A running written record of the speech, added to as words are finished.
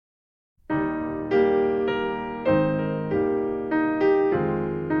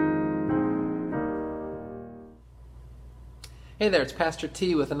Hey there, it's Pastor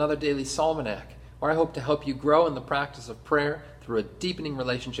T with another Daily Psalmanac, where I hope to help you grow in the practice of prayer through a deepening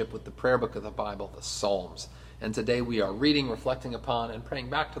relationship with the prayer book of the Bible, the Psalms. And today we are reading, reflecting upon, and praying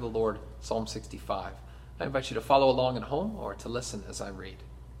back to the Lord, Psalm 65. I invite you to follow along at home or to listen as I read.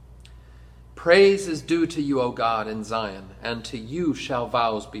 Praise is due to you, O God, in Zion, and to you shall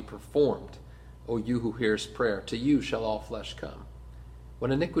vows be performed. O you who hears prayer, to you shall all flesh come.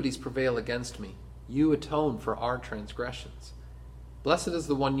 When iniquities prevail against me, you atone for our transgressions. Blessed is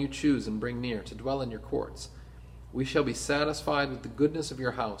the one you choose and bring near to dwell in your courts. We shall be satisfied with the goodness of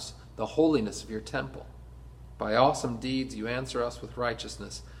your house, the holiness of your temple. By awesome deeds you answer us with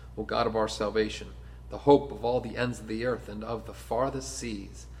righteousness, O God of our salvation, the hope of all the ends of the earth and of the farthest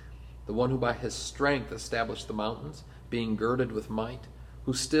seas. The one who by his strength established the mountains, being girded with might,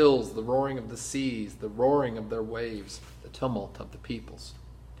 who stills the roaring of the seas, the roaring of their waves, the tumult of the peoples.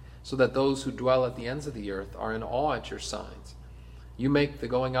 So that those who dwell at the ends of the earth are in awe at your signs. You make the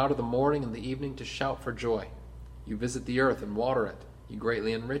going out of the morning and the evening to shout for joy. You visit the earth and water it. You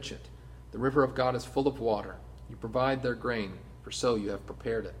greatly enrich it. The river of God is full of water. You provide their grain, for so you have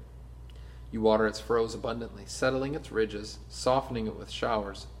prepared it. You water its furrows abundantly, settling its ridges, softening it with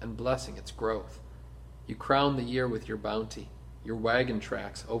showers, and blessing its growth. You crown the year with your bounty. Your wagon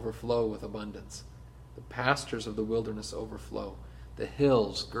tracks overflow with abundance. The pastures of the wilderness overflow. The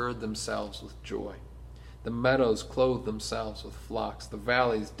hills gird themselves with joy. The meadows clothe themselves with flocks. The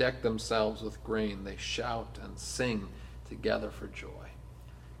valleys deck themselves with grain. They shout and sing together for joy.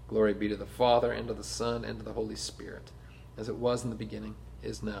 Glory be to the Father, and to the Son, and to the Holy Spirit, as it was in the beginning,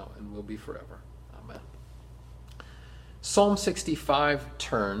 is now, and will be forever. Amen. Psalm 65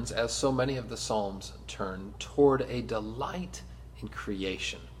 turns, as so many of the Psalms turn, toward a delight in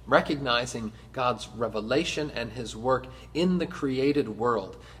creation, recognizing God's revelation and his work in the created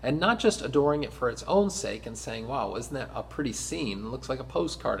world, and not just adoring it for its own sake and saying, wow, isn't that a pretty scene? It looks like a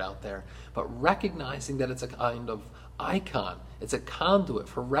postcard out there. But recognizing that it's a kind of icon. It's a conduit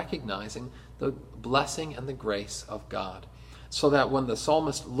for recognizing the blessing and the grace of God. So that when the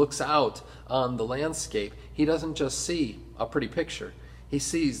psalmist looks out on the landscape, he doesn't just see a pretty picture. He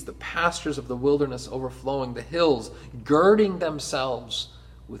sees the pastures of the wilderness overflowing, the hills girding themselves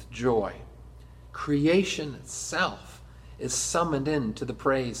with joy. Creation itself is summoned into the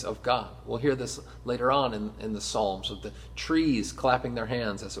praise of God. We'll hear this later on in the Psalms, of the trees clapping their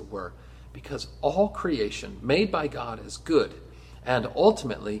hands, as it were, because all creation made by God is good and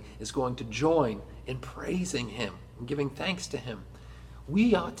ultimately is going to join in praising him and giving thanks to him.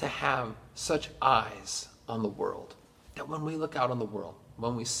 We ought to have such eyes on the world that when we look out on the world,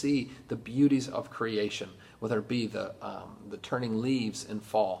 when we see the beauties of creation, whether it be the turning leaves in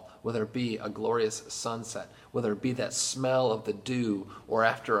fall, whether it be a glorious sunset, whether it be that smell of the dew, or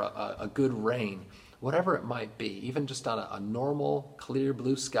after a good rain, whatever it might be, even just on a normal, clear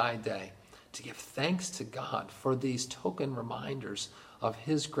blue sky day, to give thanks to God for these token reminders of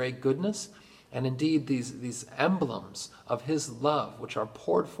his great goodness, and indeed these emblems of his love, which are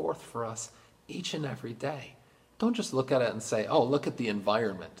poured forth for us each and every day. Don't just look at it and say, oh, look at the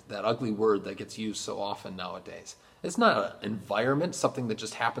environment, that ugly word that gets used so often nowadays. It's not an environment, something that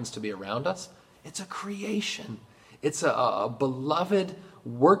just happens to be around us. It's a creation. It's a beloved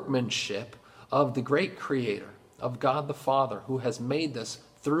workmanship of the great Creator, of God the Father, who has made this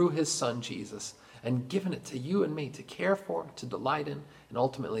through his Son Jesus and given it to you and me to care for, to delight in, and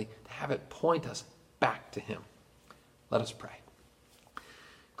ultimately to have it point us back to him. Let us pray.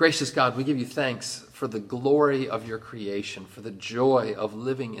 Gracious God, we give you thanks for the glory of your creation, for the joy of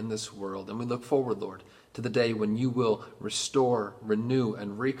living in this world. And we look forward, Lord, to the day when you will restore, renew,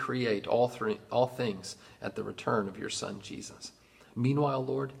 and recreate all things at the return of your Son, Jesus. Meanwhile,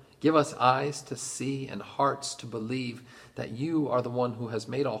 Lord, give us eyes to see and hearts to believe that you are the one who has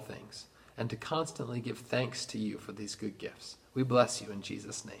made all things, and to constantly give thanks to you for these good gifts. We bless you in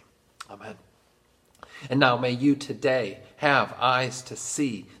Jesus' name. Amen. And now may you today have eyes to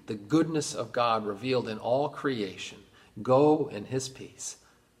see the goodness of God revealed in all creation. Go in his peace.